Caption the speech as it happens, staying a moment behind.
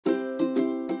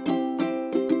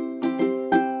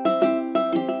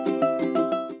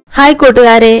Hi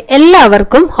കൂട്ടുകാരെ,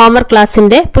 എല്ലാവർക്കും homework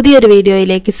ക്ലാസ്സിന്റെ പുതിയൊരു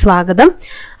വീഡിയോയിലേക്ക് സ്വാഗതം.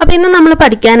 അപ്പോൾ ഇന്ന് നമ്മൾ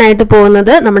പഠിക്കാനായിട്ട്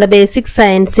പോകുന്നത് നമ്മുടെ ബേസിക്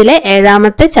സയൻസിലെ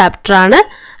 7ാമത്തെ ചാപ്റ്റർ ആണ്,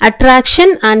 അട്രാക്ഷൻ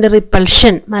ആൻഡ്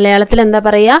റിപ്പൾഷൻ. മലയാളത്തിൽ എന്താ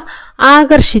പറയുക?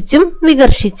 ആകർഷിച്ചും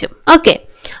വികർഷിച്ചും. ഓക്കെ,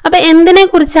 അപ്പൊ എന്തിനെ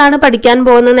കുറിച്ചാണ് പഠിക്കാൻ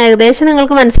പോകുന്നത് ഏകദേശം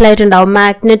നിങ്ങൾക്ക് മനസ്സിലായിട്ടുണ്ടാവും.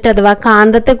 മാഗ്നറ്റ് അഥവാ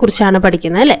കാന്തത്തെ കുറിച്ചാണ്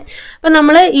പഠിക്കുന്നത് അല്ലെ. അപ്പൊ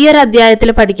നമ്മൾ ഈ ഒരു അധ്യായത്തിൽ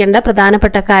പഠിക്കേണ്ട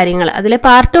പ്രധാനപ്പെട്ട കാര്യങ്ങൾ, അതിലെ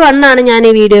പാർട്ട് 1 ആണ് ഞാൻ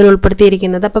ഈ വീഡിയോയിൽ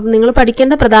ഉൾപ്പെടുത്തിയിരിക്കുന്നത്. അപ്പം നിങ്ങൾ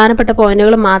പഠിക്കേണ്ട പ്രധാനപ്പെട്ട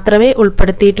പോയിന്റുകൾ മാത്രമേ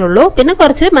ഉൾപ്പെടുത്തിയിട്ടുള്ളൂ. പിന്നെ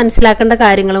കുറച്ച് മനസ്സിലാക്കേണ്ട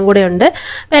കാര്യങ്ങളും കൂടെ ഉണ്ട്.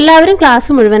 അപ്പൊ എല്ലാവരും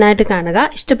ക്ലാസ് മുഴുവനായിട്ട് കാണുക.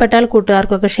 ഇഷ്ടപ്പെട്ടാൽ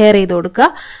കൂട്ടുകാർക്കൊക്കെ ഷെയർ ചെയ്ത് കൊടുക്കുക.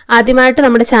 ആദ്യമായിട്ട്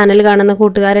നമ്മുടെ ചാനൽ കാണുന്ന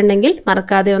കൂട്ടുകാരുണ്ടെങ്കിൽ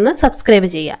മറക്കാതെ ഒന്ന് സബ്സ്ക്രൈബ്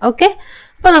ചെയ്യുക. ഓക്കെ,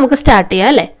 അപ്പൊ നമുക്ക് സ്റ്റാർട്ട്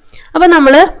ചെയ്യാം അല്ലെ. അപ്പൊ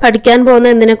നമ്മൾ പഠിക്കാൻ പോകുന്ന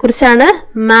എന്തിനെ കുറിച്ചാണ്?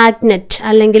 മാഗ്നറ്റ്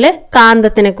അല്ലെങ്കിൽ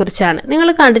കാന്തത്തിനെ കുറിച്ചാണ്. നിങ്ങൾ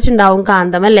കണ്ടിട്ടുണ്ടാവും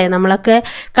കാന്തം അല്ലെ. നമ്മളൊക്കെ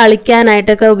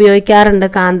കളിക്കാനായിട്ടൊക്കെ ഉപയോഗിക്കാറുണ്ട്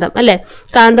കാന്തം അല്ലെ.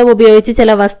 കാന്തം ഉപയോഗിച്ച്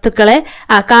ചില വസ്തുക്കളെ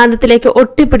കാന്തത്തിലേക്ക്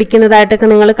ഒട്ടിപ്പിടിക്കുന്നതായിട്ടൊക്കെ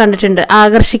നിങ്ങൾ കണ്ടിട്ടുണ്ട്,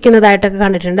 ആകർഷിക്കുന്നതായിട്ടൊക്കെ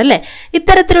കണ്ടിട്ടുണ്ട് അല്ലെ.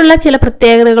 ഇത്തരത്തിലുള്ള ചില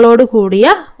പ്രത്യേകതകളോട്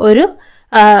കൂടിയ ഒരു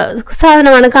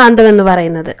സാധനമാണ് കാന്തം എന്ന്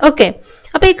പറയുന്നത്. ഓക്കെ,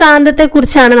 അപ്പൊ ഈ കാന്തത്തെ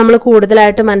കുറിച്ചാണ് നമ്മൾ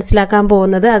കൂടുതലായിട്ട് മനസ്സിലാക്കാൻ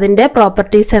പോകുന്നത്. അതിന്റെ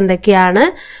പ്രോപ്പർട്ടീസ് എന്തൊക്കെയാണ്,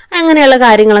 അങ്ങനെയുള്ള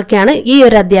കാര്യങ്ങളൊക്കെയാണ് ഈ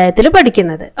ഒരു അധ്യായത്തിൽ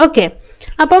പഠിക്കുന്നത്. ഓക്കെ,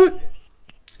 അപ്പം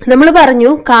നമ്മൾ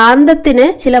പറഞ്ഞു കാന്തത്തിന്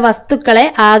ചില വസ്തുക്കളെ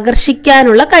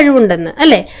ആകർഷിക്കാനുള്ള കഴിവുണ്ടെന്ന്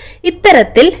അല്ലെ.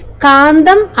 ഇത്തരത്തിൽ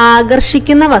കാന്തം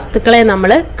ആകർഷിക്കുന്ന വസ്തുക്കളെ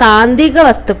നമ്മൾ കാന്തിക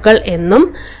വസ്തുക്കൾ എന്നും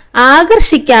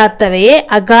ആകർഷിക്കാത്തവയെ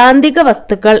അകാന്തിക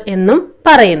വസ്തുക്കൾ എന്നും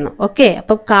പറയുന്നു. ഓക്കെ,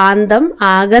 അപ്പൊ കാന്തം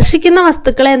ആകർഷിക്കുന്ന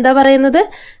വസ്തുക്കളെ എന്താ പറയുന്നത്?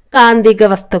 കാന്തിക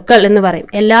വസ്തുക്കൾ എന്ന് പറയും.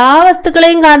 എല്ലാ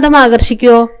വസ്തുക്കളെയും കാന്തം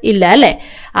ആകർഷിക്കുവോ? ഇല്ല അല്ലെ.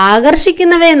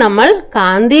 ആകർഷിക്കുന്നവയെ നമ്മൾ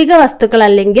കാന്തിക വസ്തുക്കൾ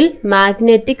അല്ലെങ്കിൽ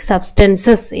മാഗ്നറ്റിക്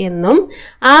സബ്സ്റ്റൻസസ് എന്നും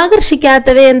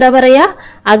ആകർഷിക്കാത്തവയെ എന്താ പറയാ?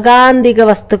 അകാന്തിക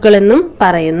വസ്തുക്കൾ എന്നും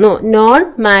പറയുന്നു. Non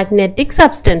magnetic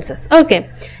substances. ഓക്കെ,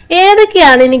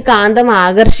 ഏതൊക്കെയാണ് ഇനി കാന്തം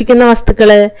ആകർഷിക്കുന്ന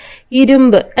വസ്തുക്കള്?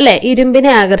 ഇരുമ്പ് അല്ലെ,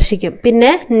 ഇരുമ്പിനെ ആകർഷിക്കും. പിന്നെ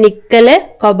നിക്കല്,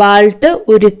 കൊബാൾട്ട്,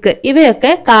 ഉരുക്ക്,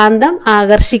 ഇവയൊക്കെ കാന്തം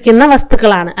ആകർഷിക്കുന്ന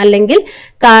വസ്തുക്കളാണ് അല്ലെങ്കിൽ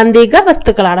കാന്തിക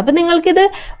വസ്തുക്കളാണ്. അപ്പൊ നിങ്ങൾക്കിത്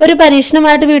ഒരു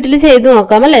പരീക്ഷണമായിട്ട് വീട്ടിൽ ചെയ്തു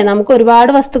നോക്കാം അല്ലെ. നമുക്ക്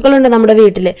ഒരുപാട് വസ്തുക്കളുണ്ട് നമ്മുടെ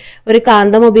വീട്ടില്. ഒരു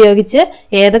കാന്തം ഉപയോഗിച്ച്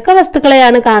ഏതൊക്കെ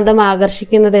വസ്തുക്കളെയാണ് കാന്തം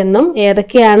ആകർഷിക്കുന്നതെന്നും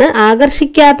ഏതൊക്കെയാണ്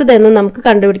ആകർഷിക്കാത്തതെന്നും നമുക്ക്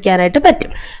കണ്ടുപിടിക്കാനായിട്ട്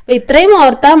പറ്റും. അപ്പൊ ഇത്രയും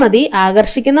ഓർത്താൽ മതി.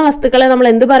 ആകർഷിക്കുന്ന വസ്തുക്കളെ നമ്മൾ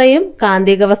എന്ത് പറയും?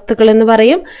 കാന്തിക വസ്തുക്കൾ എന്ന്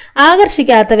പറയും.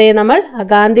 ആകർഷിക്കാത്തവയെ നമ്മൾ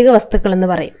അകാന്തിക വസ്തുക്കൾ എന്ന്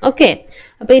പറയും. ഓക്കെ,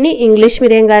 അപ്പൊ ഇനി ഇംഗ്ലീഷ്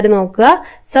മീഡിയംകാർ നോക്കുക.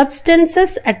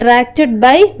 Substances attracted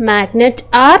by magnet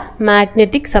R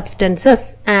magnetic substances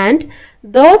and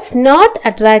those not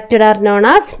attracted are known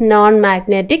as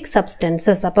non-magnetic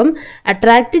substances. അപ്പം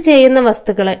അട്രാക്ട് ചെയ്യുന്ന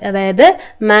വസ്തുക്കൾ, അതായത്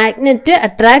മാഗ്നറ്റ്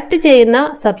അട്രാക്ട് ചെയ്യുന്ന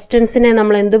സബ്സ്റ്റൻസിനെ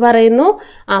നമ്മൾ എന്ത് പറയുന്നു?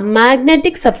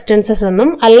 മാഗ്നറ്റിക് സബ്സ്റ്റൻസസ്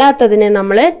എന്നും അല്ലാത്തതിനെ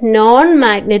നമ്മൾ നോൺ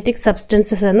മാഗ്നറ്റിക്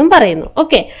സബ്സ്റ്റൻസസ് എന്നും പറയുന്നു.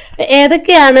 ഓക്കെ,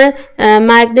 ഏതൊക്കെയാണ്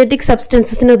മാഗ്നറ്റിക്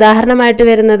സബ്സ്റ്റൻസസിന് ഉദാഹരണമായിട്ട്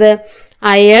വരുന്നത്?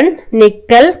 Iron,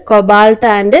 nickel, cobalt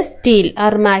and steel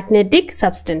R magnetic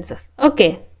substances. Okay,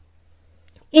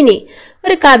 ഇനി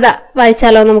ഒരു കഥ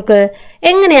വായിച്ചാലോ നമുക്ക്?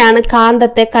 എങ്ങനെയാണ്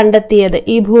കാന്തത്തെ കണ്ടെത്തിയത്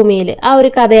ഈ ഭൂമിയിൽ? ആ ഒരു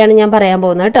കഥയാണ് ഞാൻ പറയാൻ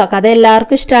പോകുന്നത് കേട്ടോ. കഥ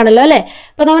എല്ലാവർക്കും ഇഷ്ടമാണല്ലോ അല്ലെ.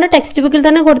 അപ്പൊ നമ്മുടെ ടെക്സ്റ്റ് ബുക്കിൽ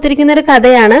തന്നെ കൊടുത്തിരിക്കുന്ന ഒരു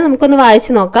കഥയാണ്, നമുക്കൊന്ന്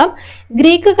വായിച്ചു നോക്കാം.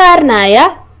 ഗ്രീക്കുകാരനായ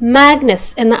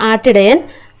മാഗ്നസ് എന്ന ആട്ടിടയൻ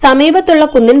സമീപത്തുള്ള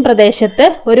കുന്നിൻ പ്രദേശത്ത്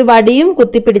ഒരു വടിയും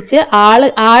കുത്തിപ്പിടിച്ച്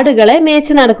ആടുകളെ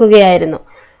മേച്ചു നടക്കുകയായിരുന്നു.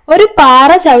 ഒരു പാറ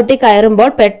ചവിട്ടി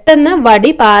കയറുമ്പോൾ പെട്ടെന്ന്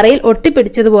വടി പാറയിൽ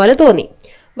ഒട്ടിപ്പിടിച്ചതുപോലെ തോന്നി.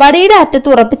 വടിയുടെ അറ്റത്ത്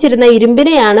ഉറപ്പിച്ചിരുന്ന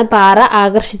ഇരുമ്പിനെയാണ് പാറ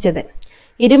ആകർഷിച്ചത്.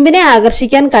 ഇരുമ്പിനെ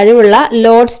ആകർഷിക്കാൻ കഴിവുള്ള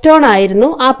ലോഡ് സ്റ്റോൺ ആയിരുന്നു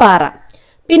ആ പാറ.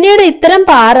 പിന്നീട് ഇത്തരം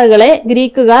പാറകളെ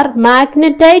ഗ്രീക്കുകാർ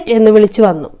മാഗ്നറ്റൈറ്റ് എന്ന് വിളിച്ചു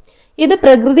വന്നു. ഇത്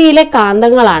പ്രകൃതിയിലെ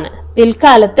കാന്തങ്ങളാണ്.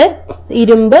 പിൽക്കാലത്ത്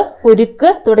ഇരുമ്പ്, ഉരുക്ക്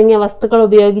തുടങ്ങിയ വസ്തുക്കൾ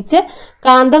ഉപയോഗിച്ച്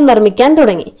കാന്തം നിർമ്മിക്കാൻ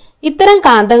തുടങ്ങി. ഇത്തരം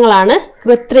കാന്തങ്ങളാണ്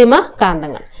കൃത്രിമ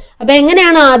കാന്തങ്ങൾ. അപ്പൊ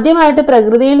എങ്ങനെയാണ് ആദ്യമായിട്ട്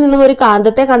പ്രകൃതിയിൽ നിന്നും ഒരു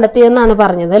കാന്തത്തെ കണ്ടെത്തിയെന്നാണ്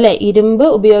പറഞ്ഞത് അല്ലെ. ഇരുമ്പ്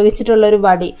ഉപയോഗിച്ചിട്ടുള്ള ഒരു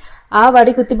വടി, ആ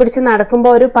വടി കുത്തിപ്പിടിച്ച്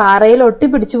നടക്കുമ്പോൾ ഒരു പാറയിൽ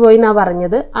ഒട്ടിപ്പിടിച്ചു പോയി എന്നാ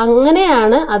പറഞ്ഞത്.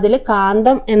 അങ്ങനെയാണ് അതിൽ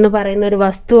കാന്തം എന്ന് പറയുന്ന ഒരു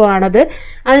വസ്തുവാണത്,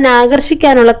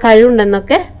 അതിനാകർഷിക്കാനുള്ള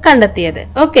കഴിവുണ്ടെന്നൊക്കെ കണ്ടെത്തിയത്.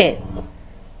 Okay,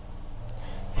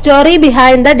 story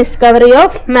behind the discovery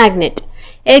of magnet.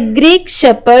 A Greek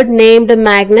shepherd named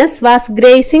Magnus was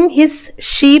grazing his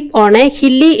sheep on a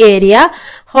hilly area,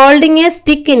 holding a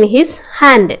stick in his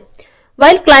hand.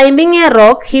 While climbing a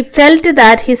rock, he felt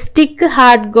that his stick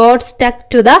had got stuck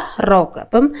to the rock.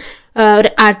 അപ്പം ഒരു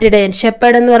ആട്ടിടയൻ,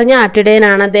 shepherd എന്ന് പറഞ്ഞ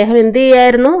ആട്ടിടയനാണ്. അദ്ദേഹം എന്ത്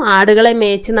ചെയ്യായിരുന്നു? ആടുകളെ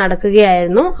match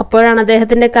നടക്കുകയായിരുന്നു. അപ്പോഴാണ്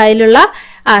അദ്ദേഹത്തിന്റെ കയ്യിലുള്ള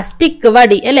ആ സ്റ്റിക്ക്,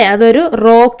 വടി അല്ലെ, അതൊരു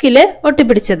റോക്കില്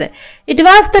ഒട്ടിപ്പിടിച്ചത്. It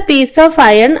was the peace of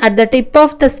iron at the tip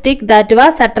of the stick that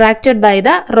was attracted by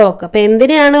the rock. അപ്പൊ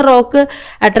എന്തിനെയാണ് റോക്ക്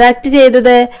അട്രാക്ട്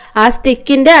ചെയ്തത്? ആ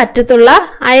സ്റ്റിക്കിന്റെ അറ്റത്തുള്ള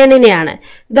അയണിനെയാണ്.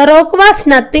 The rock was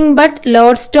nothing but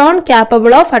lodestone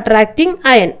capable of attracting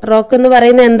iron. Rock എന്ന്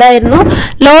പറയുന്നത് എന്തായിരുന്നു?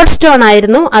 ലോഡ്സ്റ്റോൺ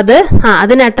ആയിരുന്നു.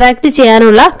 അതിനെ അട്രാക്ട്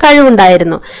ചെയ്യാനുള്ള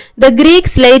കഴിവുണ്ടായിരുന്നു. The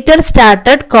Greeks later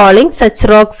started calling such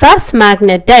rocks as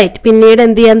magnetite. പിന്നീട്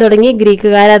എന്ത് ചെയ്യാൻ തുടങ്ങി?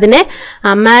 ഗ്രീക്കുകാർ അതിനെ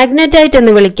മാഗ്നറ്റൈറ്റ്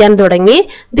എന്ന് വിളിക്കാൻ തുടങ്ങി.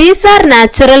 These are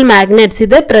natural magnets.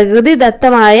 ഇത്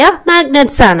പ്രകൃതിദത്തമായ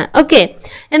മാഗ്നറ്റ്സ് ആണ്. ഓക്കെ,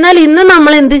 എന്നാൽ ഇന്ന്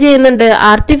നമ്മൾ എന്ത് ചെയ്യുന്നുണ്ട്?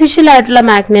 ആർട്ടിഫിഷ്യൽ ആയിട്ടുള്ള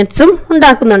മാഗ്നറ്റ്സും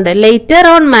ഉണ്ടാക്കുന്നുണ്ട്. Later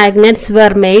on magnets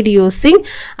were made using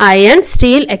iron,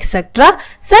 steel, etc.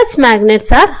 Such magnets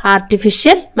are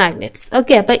artificial magnets.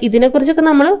 Okay, അപ്പൊ ഇതിനെക്കുറിച്ചൊക്കെ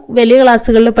നമ്മൾ വലിയ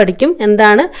ക്ലാസ്സുകളിൽ പഠിക്കും.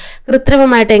 എന്താണ്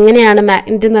കൃത്രിമമായിട്ട് എങ്ങനെയാണ്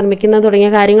മാഗ്നറ്റ് നിർമ്മിക്കുന്നത്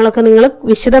തുടങ്ങിയ കാര്യങ്ങളൊക്കെ നിങ്ങൾ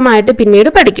വിശദമായിട്ട് പിന്നീട്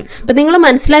പഠിക്കും. അപ്പൊ നിങ്ങൾ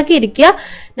മനസ്സിലാക്കിയിരിക്കുക,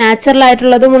 നാച്ചുറൽ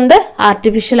ആയിട്ടുള്ളതും ഉണ്ട്,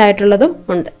 ആർട്ടിഫിഷ്യൽ ആയിട്ടുള്ളതും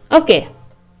ഉണ്ട്. ഓക്കെ,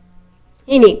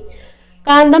 ഇനി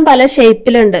കാന്തം പല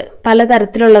ഷേപ്പിലുണ്ട്, പല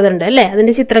തരത്തിലുള്ളതുണ്ട് അല്ലെ?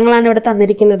 അതിന്റെ ചിത്രങ്ങളാണ് ഇവിടെ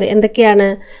തന്നിരിക്കുന്നത്. എന്തൊക്കെയാണ്?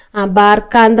 ബാർ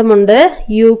കാന്തമുണ്ട്,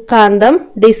 യു കാന്തം,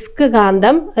 ഡിസ്ക്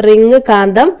കാന്തം, റിങ്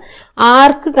കാന്തം,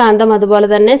 ആർക്ക് കാന്തം, അതുപോലെ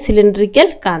തന്നെ സിലിണ്ടറിക്കൽ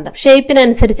കാന്തം.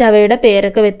 ഷേപ്പിനനുസരിച്ച് അവയുടെ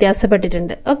പേരൊക്കെ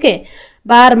വ്യത്യാസപ്പെട്ടിട്ടുണ്ട്. Okay,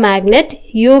 bar magnet,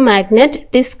 U magnet,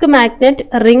 disk magnet,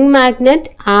 ring magnet,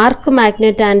 arc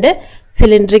magnet and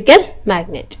cylindrical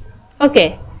magnet. Okay,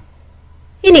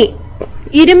 ഇനി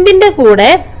ഇരുമ്പിന്റെ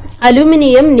കൂടെ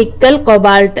അലുമിനിയം, നിക്കൽ,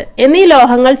 കൊബാൾട്ട് എന്നീ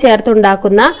ലോഹങ്ങൾ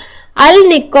ചേർത്തുണ്ടാക്കുന്ന അൽ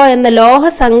നിക്കോ എന്ന ലോഹ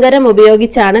സങ്കരം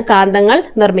ഉപയോഗിച്ചാണ് കാന്തങ്ങൾ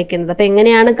നിർമ്മിക്കുന്നത്. അപ്പൊ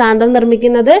എങ്ങനെയാണ് കാന്തം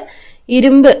നിർമ്മിക്കുന്നത്?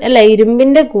 ഇരുമ്പ് അല്ലെ,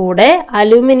 ഇരുമ്പിന്റെ കൂടെ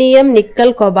അലുമിനിയം, നിക്കൽ,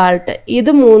 കൊബാൾട്ട്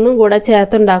ഇത് മൂന്നും കൂടെ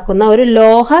ചേർത്തുണ്ടാക്കുന്ന ഒരു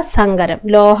ലോഹ സങ്കരം,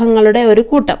 ലോഹങ്ങളുടെ ഒരു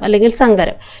കൂട്ടം അല്ലെങ്കിൽ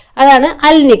സങ്കരം, അതാണ്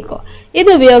അൽ നിക്കോ. ഇത്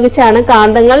ഉപയോഗിച്ചാണ്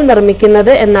കാന്തങ്ങൾ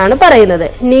നിർമ്മിക്കുന്നത് എന്നാണ് പറയുന്നത്.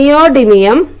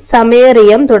 നിയോഡിമിയം,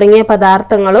 സമേറിയം തുടങ്ങിയ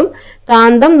പദാർത്ഥങ്ങളും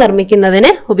കാന്തം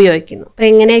നിർമ്മിക്കുന്നതിന് ഉപയോഗിക്കുന്നു. അപ്പൊ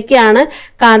എങ്ങനെയൊക്കെയാണ്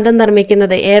കാന്തം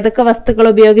നിർമ്മിക്കുന്നത്? ഏതൊക്കെ വസ്തുക്കൾ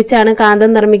ഉപയോഗിച്ചാണ്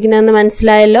കാന്തം നിർമ്മിക്കുന്നതെന്ന്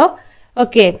മനസ്സിലായല്ലോ.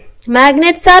 Okay,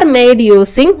 magnets are made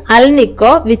using alnico,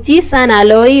 which is an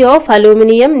alloy of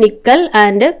aluminium, nickel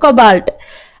and cobalt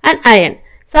and iron.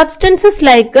 Substances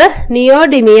like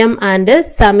neodymium and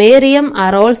samarium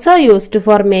are also used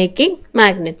for making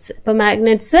magnets. അപ്പോൾ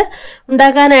മാഗ്നറ്റ്സ്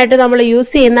ഉണ്ടാക്കാനായിട്ട് നമ്മൾ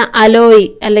യൂസ് ചെയ്യുന്ന അലോയ്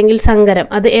അല്ലെങ്കിൽ സങ്കരം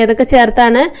അത് ഏതൊക്കെ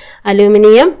ചേർത്താണ്?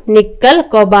 Aluminium, nickel,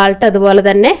 cobalt, അതുപോലെ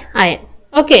തന്നെ അയൺ.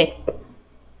 ഓക്കെ,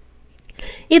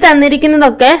 ഈ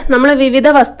തന്നിരിക്കുന്നതൊക്കെ നമ്മൾ വിവിധ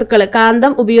വസ്തുക്കൾ,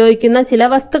 കാന്തം ഉപയോഗിക്കുന്ന ചില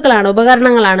വസ്തുക്കളാണ്,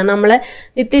 ഉപകരണങ്ങളാണ്. നമ്മൾ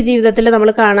നിത്യജീവിതത്തിൽ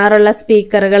നമ്മൾ കാണാറുള്ള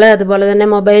സ്പീക്കറുകൾ, അതുപോലെ തന്നെ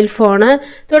മൊബൈൽ ഫോണ്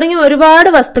തുടങ്ങിയ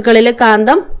ഒരുപാട് വസ്തുക്കളിൽ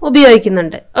കാന്തം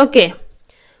ഉപയോഗിക്കുന്നുണ്ട്. ഓക്കെ,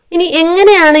 ഇനി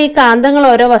എങ്ങനെയാണ് ഈ കാന്തങ്ങൾ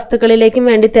ഓരോ വസ്തുക്കളിലേക്കും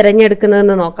വേണ്ടി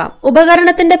തിരഞ്ഞെടുക്കുന്നതെന്ന് നോക്കാം.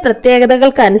 ഉപകരണത്തിന്റെ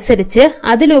പ്രത്യേകതകൾക്കനുസരിച്ച്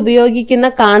അതിൽ ഉപയോഗിക്കുന്ന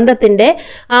കാന്തത്തിന്റെ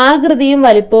ആകൃതിയും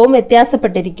വലിപ്പവും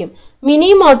വ്യത്യാസപ്പെട്ടിരിക്കും. മിനി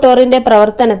മോട്ടോറിന്റെ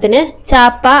പ്രവർത്തനത്തിന്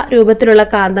ചാപ്പ രൂപത്തിലുള്ള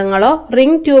കാന്തങ്ങളോ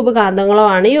റിംഗ് ട്യൂബ് കാന്തങ്ങളോ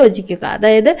ആണ് യോജിക്കുക.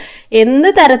 അതായത് എന്ത്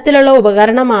തരത്തിലുള്ള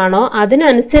ഉപകരണമാണോ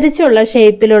അതിനനുസരിച്ചുള്ള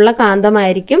ഷേപ്പിലുള്ള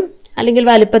കാന്തമായിരിക്കും അല്ലെങ്കിൽ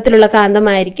വലിപ്പത്തിലുള്ള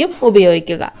കാന്തമായിരിക്കും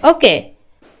ഉപയോഗിക്കുക. Okay,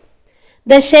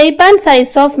 the shape and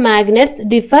size of magnets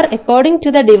differ according to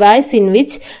the device in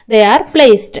which they are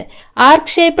placed.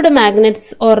 Arc-shaped magnets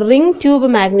or ring tube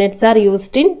magnets are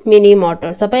used in mini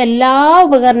motors. അപ്പോൾ എല്ലാ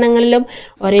ഉപകരണങ്ങളിലും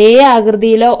ഒരേ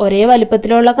ആകൃതിയിലോ ഒരേ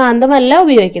വലിപ്പത്തിലോ ഉള്ള കാന്തമല്ല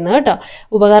ഉപയോഗിക്കുന്നത് കേട്ടോ.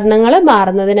 ഉപകരണങ്ങൾ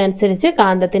മാറുന്നതിനനുസരിച്ച്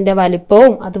കാന്തത്തിന്റെ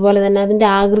വലിപ്പവും അതുപോലെ തന്നെ അതിന്റെ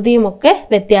ആകൃതിയും ഒക്കെ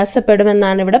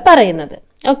വ്യത്യാസപ്പെടുമെന്നാണ് ഇവിടെ പറയുന്നത്.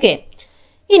 ഓക്കെ,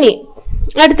 ഇനി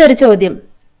അടുത്തൊരു ചോദ്യം.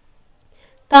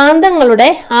 കാന്തങ്ങളുടെ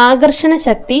ആകർഷണ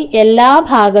ശക്തി എല്ലാ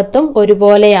ഭാഗത്തും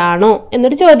ഒരുപോലെയാണോ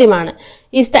എന്നൊരു ചോദ്യമാണ്.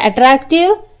 Is the attractive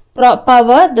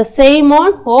power the same on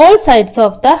all sides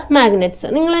of the magnets?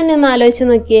 നിങ്ങൾ തന്നെ ഒന്ന് ആലോചിച്ച്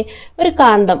നോക്കിയേ. ഒരു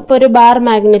കാന്തം, ഇപ്പോൾ ഒരു ബാർ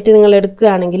മാഗ്നറ്റ് നിങ്ങൾ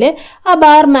എടുക്കുകയാണെങ്കിൽ ആ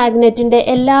ബാർ മാഗ്നറ്റിന്റെ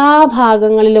എല്ലാ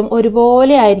ഭാഗങ്ങളിലും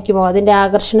ഒരുപോലെ ആയിരിക്കുമോ അതിന്റെ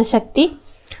ആകർഷണ ശക്തി?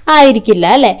 ആയിരിക്കില്ല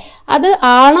അല്ലെ. അത്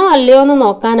ആണോ അല്ലയോ എന്ന്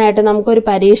നോക്കാനായിട്ട് നമുക്കൊരു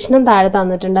പരീക്ഷണം താഴെ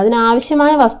തന്നിട്ടുണ്ട്.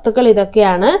 അതിനാവശ്യമായ വസ്തുക്കൾ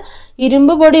ഇതൊക്കെയാണ്.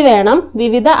 ഇരുമ്പ് പൊടി വേണം,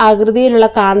 വിവിധ ആകൃതിയിലുള്ള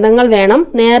കാന്തങ്ങൾ വേണം,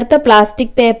 നേർത്ത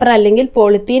പ്ലാസ്റ്റിക് പേപ്പർ അല്ലെങ്കിൽ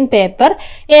പോളിത്തീൻ പേപ്പർ,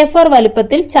 A4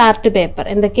 വലുപ്പത്തിൽ ചാർട്ട് പേപ്പർ.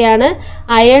 എന്തൊക്കെയാണ്?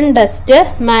 Iron dust,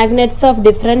 magnets of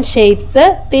different shapes,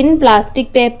 thin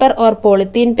plastic paper or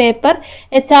polythene paper,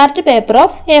 A chart paper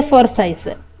of A4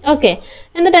 size. Okay,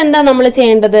 എന്നിട്ട് എന്താ നമ്മൾ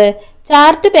ചെയ്യേണ്ടത്?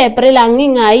 ചാർട്ട് പേപ്പറിൽ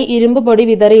അങ്ങിങ്ങായി ഇരുമ്പ് പൊടി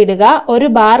വിതറിയിടുക. ഒരു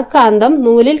ബാർ കാന്തം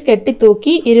നൂലിൽ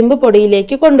കെട്ടിത്തൂക്കി ഇരുമ്പ്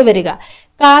പൊടിയിലേക്ക് കൊണ്ടുവരിക.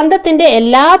 കാന്തത്തിന്റെ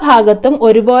എല്ലാ ഭാഗത്തും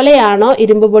ഒരുപോലെയാണോ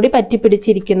ഇരുമ്പ് പൊടി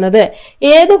പറ്റിപ്പിടിച്ചിരിക്കുന്നത്?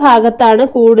 ഏതു ഭാഗത്താണ്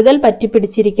കൂടുതൽ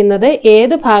പറ്റിപ്പിടിച്ചിരിക്കുന്നത്?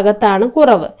 ഏതു ഭാഗത്താണ്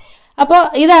കുറവ്? അപ്പോൾ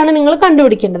ഇതാണ് നിങ്ങൾ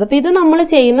കണ്ടുപിടിക്കേണ്ടത്. അപ്പൊ ഇത് നമ്മൾ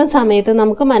ചെയ്യുന്ന സമയത്ത്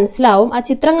നമുക്ക് മനസ്സിലാവും. ആ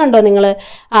ചിത്രം കണ്ടോ നിങ്ങൾ?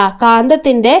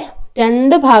 കാന്തത്തിന്റെ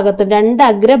രണ്ട് ഭാഗത്തും രണ്ട്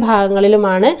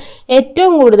അഗ്രഭാഗങ്ങളിലുമാണ്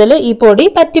ഏറ്റവും കൂടുതൽ ഈ പൊടി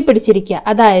പറ്റിപ്പിടിച്ചിരിക്കുക.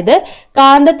 അതായത്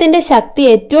കാന്തത്തിന്റെ ശക്തി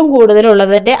ഏറ്റവും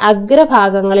കൂടുതലുള്ളതിന്റെ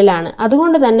അഗ്രഭാഗങ്ങളിലാണ്.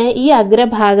 അതുകൊണ്ട് തന്നെ ഈ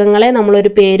അഗ്രഭാഗങ്ങളെ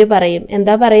നമ്മളൊരു പേര് പറയും.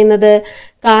 എന്താ പറയുന്നത്?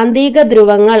 കാന്തിക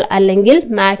ധ്രുവങ്ങൾ അല്ലെങ്കിൽ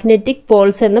മാഗ്നറ്റിക്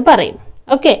പോൾസ് എന്ന് പറയും.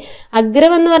 ഓക്കെ,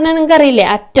 അഗ്രം എന്ന് പറഞ്ഞാൽ നിങ്ങൾക്ക് അറിയില്ലേ,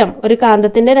 അറ്റം. ഒരു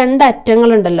കാന്തത്തിന്റെ രണ്ട്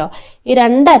അറ്റങ്ങളുണ്ടല്ലോ, ഈ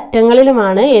രണ്ട്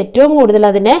അറ്റങ്ങളിലുമാണ് ഏറ്റവും കൂടുതൽ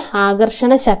അതിന്റെ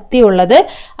ആകർഷണ ശക്തി ഉള്ളത്.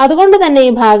 അതുകൊണ്ട് തന്നെ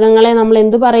ഈ ഭാഗങ്ങളെ നമ്മൾ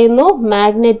എന്തു പറയുന്നു?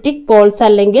 മാഗ്നറ്റിക് പോൾസ്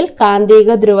അല്ലെങ്കിൽ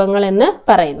കാന്തിക ധ്രുവങ്ങൾ എന്ന്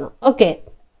പറയുന്നു. ഓക്കെ,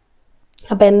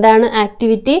 അപ്പൊ എന്താണ്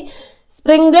activity?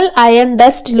 Sprinkle iron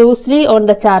dust loosely on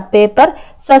the chart paper.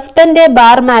 Suspend a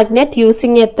bar magnet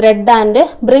using a thread and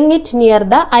bring it near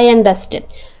the iron dust.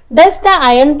 Does the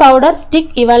iron powder stick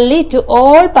evenly to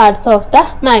all parts of the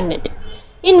magnet?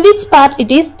 In which part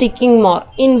it is sticking more?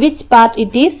 In which part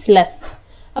it is less?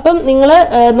 അപ്പം നിങ്ങൾ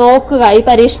നോക്കുക, ഈ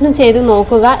പരീക്ഷണം ചെയ്ത്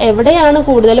നോക്കുക, എവിടെയാണ്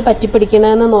കൂടുതൽ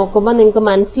പറ്റിപ്പിടിക്കുന്നതെന്ന് നോക്കുമ്പോൾ നിങ്ങൾക്ക്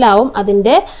മനസ്സിലാവും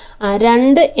അതിൻ്റെ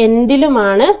രണ്ട്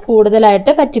എൻഡിലുമാണ്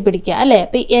കൂടുതലായിട്ട് പറ്റിപ്പിടിക്കുക അല്ലേ.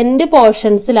 അപ്പം ഈ എൻഡ്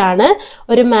പോർഷൻസിലാണ്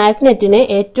ഒരു മാഗ്നറ്റിന്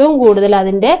ഏറ്റവും കൂടുതൽ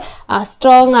അതിൻ്റെ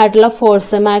സ്ട്രോങ് ആയിട്ടുള്ള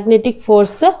ഫോഴ്സ്, മാഗ്നറ്റിക്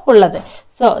ഫോഴ്സ് ഉള്ളത്.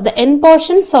 So the end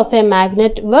portions of a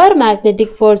magnet where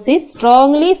magnetic force is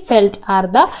strongly felt are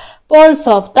the poles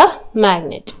of the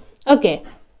magnet. Okay.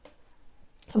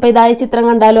 അപ്പോൾ ഇതായി ചിത്രം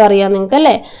കണ്ടാലും അറിയാം നിങ്ങൾക്ക്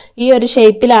അല്ലേ. ഈ ഒരു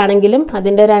ഷേപ്പിലാണെങ്കിലും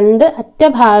അതിൻ്റെ രണ്ട്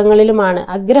അറ്റഭാഗങ്ങളിലുമാണ്,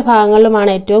 അഗ്രഭാഗങ്ങളിലുമാണ്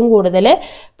ഏറ്റവും കൂടുതൽ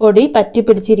പൊടി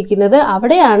പറ്റിപ്പിടിച്ചിരിക്കുന്നത്.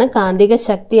 അവിടെയാണ് കാന്തിക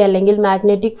ശക്തി അല്ലെങ്കിൽ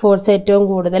മാഗ്നറ്റിക് ഫോഴ്സ് ഏറ്റവും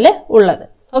കൂടുതൽ ഉള്ളത്.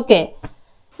 ഓക്കെ,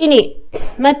 ഇനി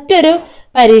മറ്റൊരു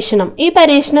പരീക്ഷണം. ഈ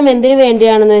പരീക്ഷണം എന്തിനു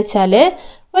വേണ്ടിയാണെന്ന് വെച്ചാൽ,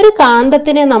 ഒരു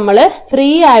കാന്തത്തിനെ നമ്മൾ ഫ്രീ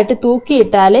ആയിട്ട്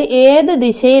തൂക്കിയിട്ടാൽ ഏത്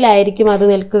ദിശയിലായിരിക്കും അത്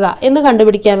നിൽക്കുക എന്ന്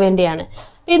കണ്ടുപിടിക്കാൻ വേണ്ടിയാണ്.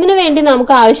 ഇതിനു വേണ്ടി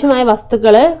നമുക്ക് ആവശ്യമായ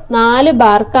വസ്തുക്കൾ 4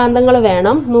 ബാർ കാന്തങ്ങൾ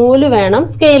വേണം, നൂല് വേണം,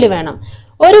 സ്കെയിൽ വേണം.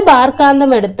 ഒരു ബാർ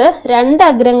കാന്തം എടുത്ത് രണ്ട്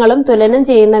അഗ്രങ്ങളും തുലനം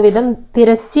ചെയ്യുന്ന വിധം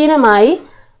തിരശ്ചീനമായി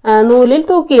നൂലിൽ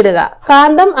തൂക്കിയിടുക.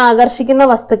 കാന്തം ആകർഷിക്കുന്ന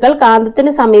വസ്തുക്കൾ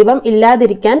കാന്തത്തിന് സമീപം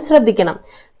ഇല്ലാതിരിക്കാൻ ശ്രദ്ധിക്കണം.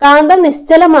 കാന്തം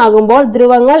നിശ്ചലമാകുമ്പോൾ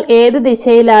ധ്രുവങ്ങൾ ഏത്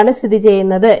ദിശയിലാണ് സ്ഥിതി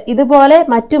ചെയ്യുന്നത്? ഇതുപോലെ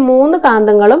മറ്റു 3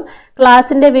 കാന്തങ്ങളും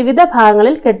ക്ലാസിന്റെ വിവിധ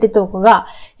ഭാഗങ്ങളിൽ കെട്ടിത്തൂക്കുക.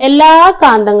 എല്ലാ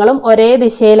കാന്തങ്ങളും ഒരേ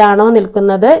ദിശയിലാണോ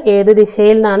നിൽക്കുന്നത്? ഏത്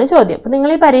ദിശയിൽ എന്നാണ് ചോദ്യം. അപ്പൊ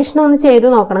നിങ്ങൾ ഈ പരീക്ഷണം ഒന്ന് ചെയ്തു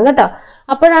നോക്കണം കേട്ടോ,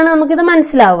 അപ്പോഴാണ് നമുക്കിത്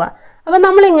മനസ്സിലാവുക. അപ്പൊ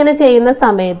നമ്മൾ ഇങ്ങനെ ചെയ്യുന്ന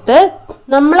സമയത്ത്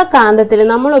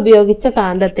നമ്മൾ ഉപയോഗിച്ച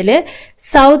കാന്തത്തില്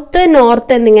സൗത്ത്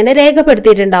നോർത്ത് എന്നിങ്ങനെ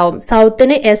രേഖപ്പെടുത്തിയിട്ടുണ്ടാവും.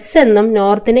 സൗത്തിന് എസ് എന്നും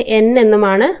നോർത്തിന് എൻ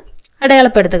എന്നുമാണ്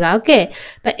അടയാളപ്പെടുത്തുക. ഓക്കെ,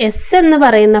 അപ്പൊ എസ് എന്ന്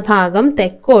പറയുന്ന ഭാഗം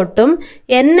തെക്കോട്ടും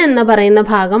എൻ എന്ന് പറയുന്ന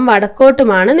ഭാഗം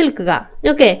വടക്കോട്ടുമാണ് നിൽക്കുക.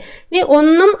 ഓക്കെ, ഇനി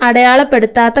ഒന്നും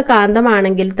അടയാളപ്പെടുത്താത്ത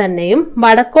കാന്തമാണെങ്കിൽ തന്നെയും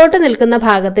വടക്കോട്ട് നിൽക്കുന്ന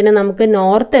ഭാഗത്തിന് നമുക്ക്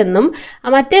നോർത്ത് എന്നും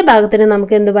മറ്റേ ഭാഗത്തിന്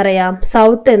നമുക്ക് എന്ത് പറയാം?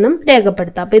 സൗത്ത് എന്നും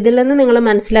രേഖപ്പെടുത്താം. അപ്പൊ ഇതിൽ നിന്ന് നിങ്ങൾ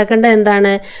മനസ്സിലാക്കേണ്ടത്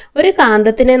എന്താണ്? ഒരു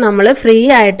കാന്തത്തിനെ നമ്മൾ ഫ്രീ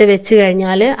ആയിട്ട് വെച്ച്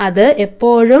കഴിഞ്ഞാൽ അത്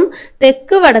എപ്പോഴും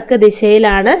തെക്ക് വടക്ക്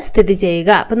ദിശയിലാണ് സ്ഥിതി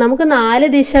ചെയ്യുക. അപ്പൊ നമുക്ക്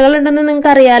 4 ദിശകളുണ്ടെന്ന്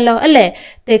നിങ്ങൾക്ക് അറിയാലോ അല്ലെ?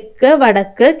 തെക്ക്,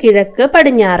 വടക്ക്, കിഴക്ക്,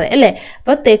 പടിഞ്ഞാറ് അല്ലെ.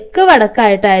 അപ്പൊ തെക്ക്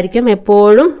വടക്കായിട്ടായിരിക്കും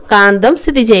എപ്പോഴും കാന്തം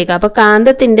സ്ഥിതി ചെയ്യുക. അപ്പൊ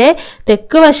കാന്തത്തിന്റെ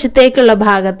തെക്ക് വശത്തേക്കുള്ള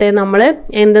ഭാഗത്തെ നമ്മൾ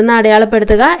എന്തെന്ന്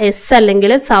അടയാളപ്പെടുത്തുക? എസ്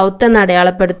അല്ലെങ്കിൽ സൗത്ത് എന്ന്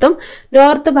അടയാളപ്പെടുത്തും.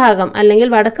 നോർത്ത് ഭാഗം അല്ലെങ്കിൽ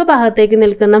വടക്ക് ഭാഗത്തേക്ക്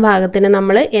നിൽക്കുന്ന ഭാഗത്തിന്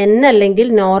നമ്മൾ എൻ അല്ലെങ്കിൽ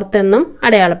നോർത്ത് എന്നും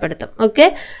അടയാളപ്പെടുത്തും. ഓക്കെ,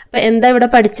 അപ്പൊ എന്താ ഇവിടെ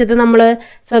പഠിച്ചത്? നമ്മൾ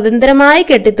സ്വതന്ത്രമായി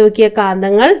കെട്ടിത്തൂക്കിയ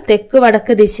കാന്തങ്ങൾ തെക്ക്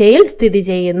വടക്ക് ദിശയിൽ സ്ഥിതി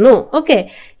ചെയ്യുന്നു. ഓക്കെ,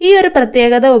 ഈ ഒരു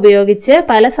പ്രത്യേകത ഉപയോഗിച്ച്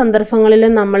പല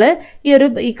സന്ദർഭങ്ങളിലും നമ്മൾ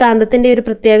ഈ കാന്തത്തിന്റെ ഒരു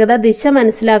പ്രത്യേകത ദിശ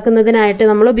മനസ്സിലാക്കുന്നതിനായിട്ട്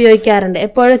നമ്മൾ ഉപയോഗിക്കാറുണ്ട്.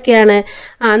 എപ്പോഴൊക്കെയാണ്?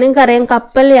 നിങ്ങൾക്കറിയാം,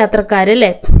 കപ്പൽ യാത്രക്കാരല്ലേ,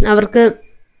 അവർക്ക്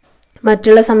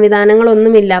മറ്റുള്ള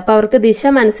സംവിധാനങ്ങളൊന്നുമില്ല. അപ്പൊ അവർക്ക് ദിശ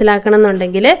മനസ്സിലാക്കണം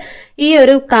എന്നുണ്ടെങ്കിൽ ഈ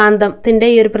ഒരു കാന്തത്തിന്റെ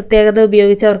ഈ ഒരു പ്രത്യേകത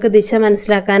ഉപയോഗിച്ച് അവർക്ക് ദിശ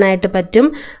മനസ്സിലാക്കാനായിട്ട് പറ്റും.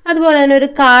 അതുപോലെ തന്നെ ഒരു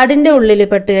കാടിന്റെ ഉള്ളിൽ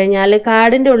പെട്ട് കഴിഞ്ഞാൽ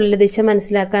കാടിന്റെ ഉള്ളിൽ ദിശ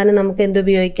മനസ്സിലാക്കാൻ നമുക്ക്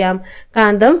എന്തുപയോഗിക്കാം?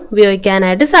 കാന്തം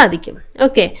ഉപയോഗിക്കാനായിട്ട് സാധിക്കും.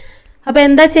 ഓക്കെ, അപ്പൊ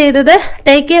എന്താ ചെയ്തത്?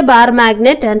 Take A bar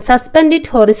magnet and suspend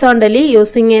it horizontally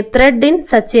using a threat in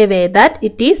such a way that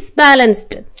it is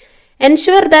balanced.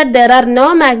 Ensure that there are no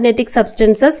magnetic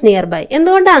substances near by.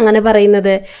 എന്തുകൊണ്ടാണ് അങ്ങനെ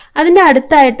പറയുന്നത്? അതിന്റെ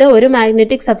അടുത്തായിട്ട് ഒരു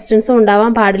മാഗ്നറ്റിക് സബ്സ്റ്റൻസും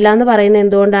ഉണ്ടാവാൻ പാടില്ല എന്ന് പറയുന്നത്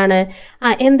എന്തുകൊണ്ടാണ്?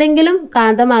 എന്തെങ്കിലും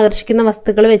കാന്തം ആകർഷിക്കുന്ന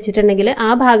വസ്തുക്കൾ വെച്ചിട്ടുണ്ടെങ്കിൽ ആ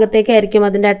ഭാഗത്തേക്കായിരിക്കും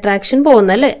അതിന്റെ അട്രാക്ഷൻ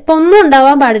പോകുന്നത് അല്ലേ. അപ്പൊ ഒന്നും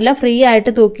ഉണ്ടാവാൻ പാടില്ല, ഫ്രീ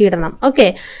ആയിട്ട് തൂക്കിയിടണം. Okay,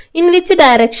 in which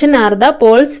direction are the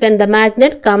Paul's when the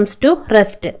magnet comes to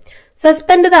rest?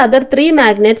 Suspend the other 3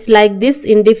 magnets like this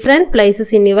in different places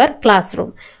in your classroom.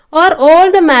 Or all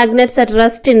the magnets at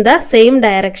rest in the same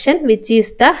direction, which is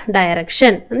the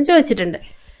direction എന്ന് ചോദിച്ചിട്ടുണ്ട്.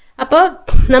 അപ്പോൾ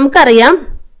നമുക്കറിയാം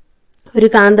ഒരു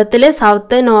കാന്തത്തിൽ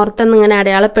south north എന്നിങ്ങനെ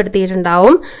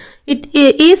അടയാളപ്പെടുത്തിയിട്ടുണ്ടാവും. It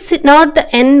is not the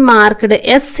n marked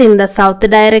S in the south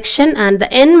direction and the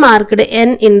n marked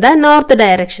n in the north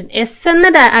direction. S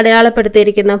എന്ന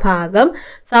അടയാളപ്പെടുത്തിയിരിക്കുന്ന ഭാഗം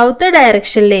south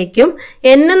ഡയറക്ഷനിലേക്കും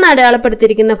n എന്ന്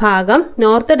അടയാളപ്പെടുത്തിയിരിക്കുന്ന ഭാഗം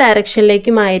നോർത്ത്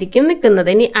ഡയറക്ഷനിലേക്കുമായിരിക്കും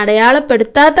നിൽക്കുന്നത്. ഇനി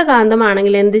അടയാളപ്പെടുത്താത്ത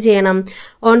കാന്തമാണെങ്കിൽ എന്ത് ചെയ്യണം?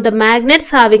 On the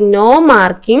magnets having no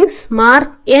markings,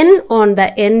 mark n on the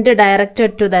end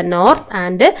directed to the north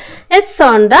and S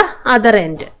on the other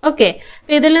end. Okay.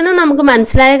 ഇതിൽ നിന്ന് നമുക്ക്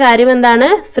മനസ്സിലായ കാര്യം എന്താണ്?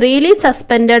 Freely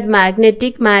suspended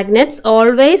magnetic magnets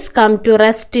always come to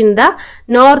rest in the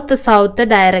north-south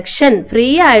direction. Free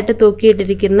ആയിട്ട്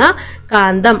തൂക്കിയിട്ടിരിക്കുന്ന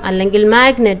കാന്തം അല്ലെങ്കിൽ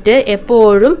magnet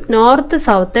എപ്പോഴും നോർത്ത്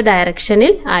സൗത്ത്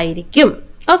ഡയറക്ഷനിൽ ആയിരിക്കും.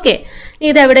 ഓക്കെ,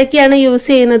 ഇത് എവിടേക്കാണ് യൂസ്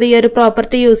ചെയ്യുന്നത്? ഈ ഒരു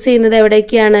പ്രോപ്പർട്ടി യൂസ് ചെയ്യുന്നത്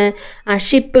എവിടേക്കാണ്?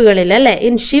 ഷിപ്പുകളിൽ അല്ലെ.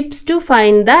 In ships to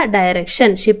find the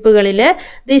direction. ഷിപ്പുകളിൽ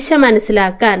ദിശ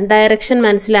മനസ്സിലാക്കാൻ, ഡയറക്ഷൻ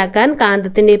മനസ്സിലാക്കാൻ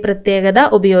കാന്തത്തിന്റെ ഈ പ്രത്യേകത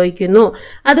ഉപയോഗിക്കുന്നു.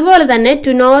 അതുപോലെ തന്നെ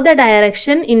to know the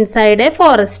direction inside A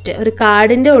forest. ഒരു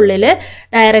കാടിന്റെ ഉള്ളിൽ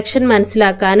ഡയറക്ഷൻ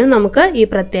മനസ്സിലാക്കാനും നമുക്ക് ഈ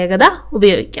പ്രത്യേകത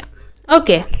ഉപയോഗിക്കാം.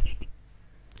 ഓക്കെ,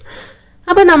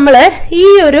 അപ്പൊ നമ്മള് ഈ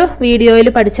ഒരു വീഡിയോയിൽ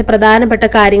പഠിച്ച പ്രധാനപ്പെട്ട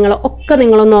കാര്യങ്ങൾ ഒക്കെ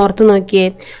നിങ്ങളൊന്ന് ഓർത്തു നോക്കിയേ.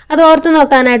 അത് ഓർത്തു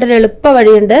നോക്കാനായിട്ടൊരു എളുപ്പ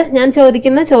വഴിയുണ്ട്. ഞാൻ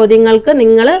ചോദിക്കുന്ന ചോദ്യങ്ങൾക്ക്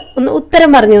നിങ്ങൾ ഒന്ന് ഉത്തരം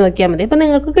പറഞ്ഞു നോക്കിയാൽ മതി. അപ്പൊ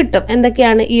നിങ്ങൾക്ക് കിട്ടും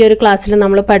എന്തൊക്കെയാണ് ഈ ഒരു ക്ലാസ്സിൽ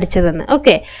നമ്മൾ പഠിച്ചതെന്ന്.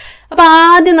 ഓക്കെ, അപ്പൊ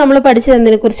ആദ്യം നമ്മൾ പഠിച്ചത്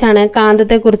എന്തിനെ കുറിച്ചാണ്?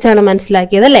 കാന്തത്തെ കുറിച്ചാണ്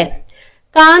മനസ്സിലാക്കിയത് അല്ലെ.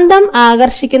 കാന്തം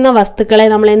ആകർഷിക്കുന്ന വസ്തുക്കളെ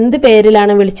നമ്മൾ എന്ത്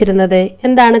പേരിലാണ് വിളിച്ചിരുന്നത്?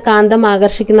 എന്താണ് കാന്തം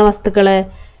ആകർഷിക്കുന്ന വസ്തുക്കള്?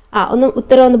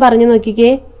 ഉത്തരം ഒന്ന് പറഞ്ഞു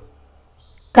നോക്കിക്കേ.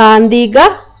 കാന്തിക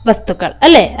വസ്തുക്കൾ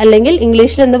അല്ലെ, അല്ലെങ്കിൽ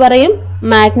ഇംഗ്ലീഷിൽ എന്ത് പറയും?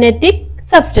 Magnetic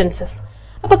substances.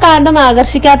 അപ്പൊ കാന്തം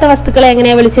ആകർഷിക്കാത്ത വസ്തുക്കളെ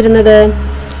എങ്ങനെയാ വിളിച്ചിരുന്നത്?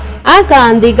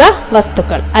 അകാന്തിക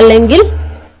വസ്തുക്കൾ അല്ലെങ്കിൽ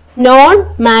നോൺ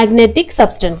മാഗ്നറ്റിക്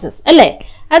സബ്സ്റ്റൻസസ് അല്ലെ.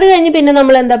 അത് കഴിഞ്ഞ് പിന്നെ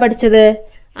നമ്മൾ എന്താ പഠിച്ചത്?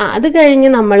 അത് കഴിഞ്ഞ്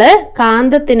നമ്മള്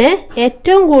കാന്തത്തിന്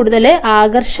ഏറ്റവും കൂടുതൽ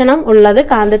ആകർഷണം ഉള്ളത്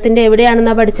കാന്തത്തിന്റെ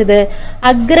എവിടെയാണെന്നാ പഠിച്ചത്?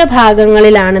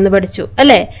 അഗ്രഭാഗങ്ങളിലാണെന്ന് പഠിച്ചു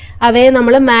അല്ലെ. അവയെ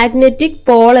നമ്മൾ മാഗ്നറ്റിക്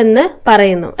പോൾ എന്ന്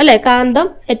പറയുന്നു അല്ലെ. കാന്തം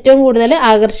ഏറ്റവും കൂടുതൽ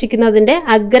ആകർഷിക്കുന്നതിന്റെ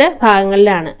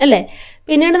അഗ്രഭാഗങ്ങളിലാണ് അല്ലെ.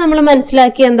 പിന്നീട് നമ്മൾ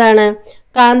മനസ്സിലാക്കി എന്താണ്?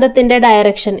 കാന്തത്തിന്റെ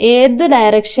ഡയറക്ഷൻ ഏത്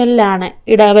ഡയറക്ഷനിലാണ്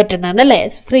ഇടാൻ പറ്റുന്നത് അല്ലെ.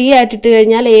 ഫ്രീ ആയിട്ട് ഇട്ട്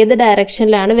കഴിഞ്ഞാൽ ഏത്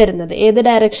ഡയറക്ഷനിലാണ് വരുന്നത്? ഏത്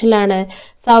ഡയറക്ഷനിലാണ്?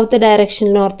 South direction,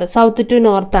 north, south to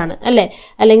north ആണ് അല്ലെ.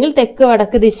 അല്ലെങ്കിൽ തെക്ക്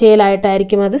വടക്ക്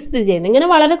ദിശയിലായിട്ടായിരിക്കും അത് സ്ഥിതി ചെയ്യുന്നത്. ഇങ്ങനെ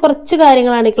വളരെ കുറച്ച്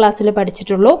കാര്യങ്ങളാണ് ഈ ക്ലാസ്സിൽ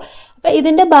പഠിച്ചിട്ടുള്ളൂ. അപ്പൊ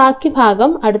ഇതിന്റെ ബാക്കി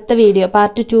ഭാഗം അടുത്ത വീഡിയോ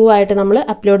പാർട്ട് 2 ആയിട്ട് നമ്മൾ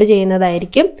അപ്ലോഡ്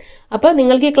ചെയ്യുന്നതായിരിക്കും. അപ്പൊ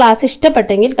നിങ്ങൾക്ക് ഈ ക്ലാസ്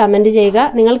ഇഷ്ടപ്പെട്ടെങ്കിൽ കമന്റ് ചെയ്യുക.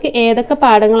 നിങ്ങൾക്ക് ഏതൊക്കെ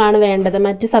പാഠങ്ങളാണ് വേണ്ടത്,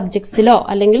 മറ്റ് സബ്ജക്ട്സിലോ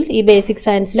അല്ലെങ്കിൽ ഈ ബേസിക്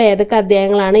സയൻസിലോ ഏതൊക്കെ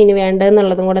അധ്യായങ്ങളാണ് ഇനി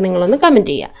വേണ്ടതെന്നുള്ളതും കൂടെ നിങ്ങളൊന്ന്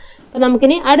കമന്റ് ചെയ്യുക. അപ്പൊ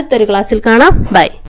നമുക്കിനി അടുത്തൊരു ക്ലാസ്സിൽ കാണാം. ബൈ.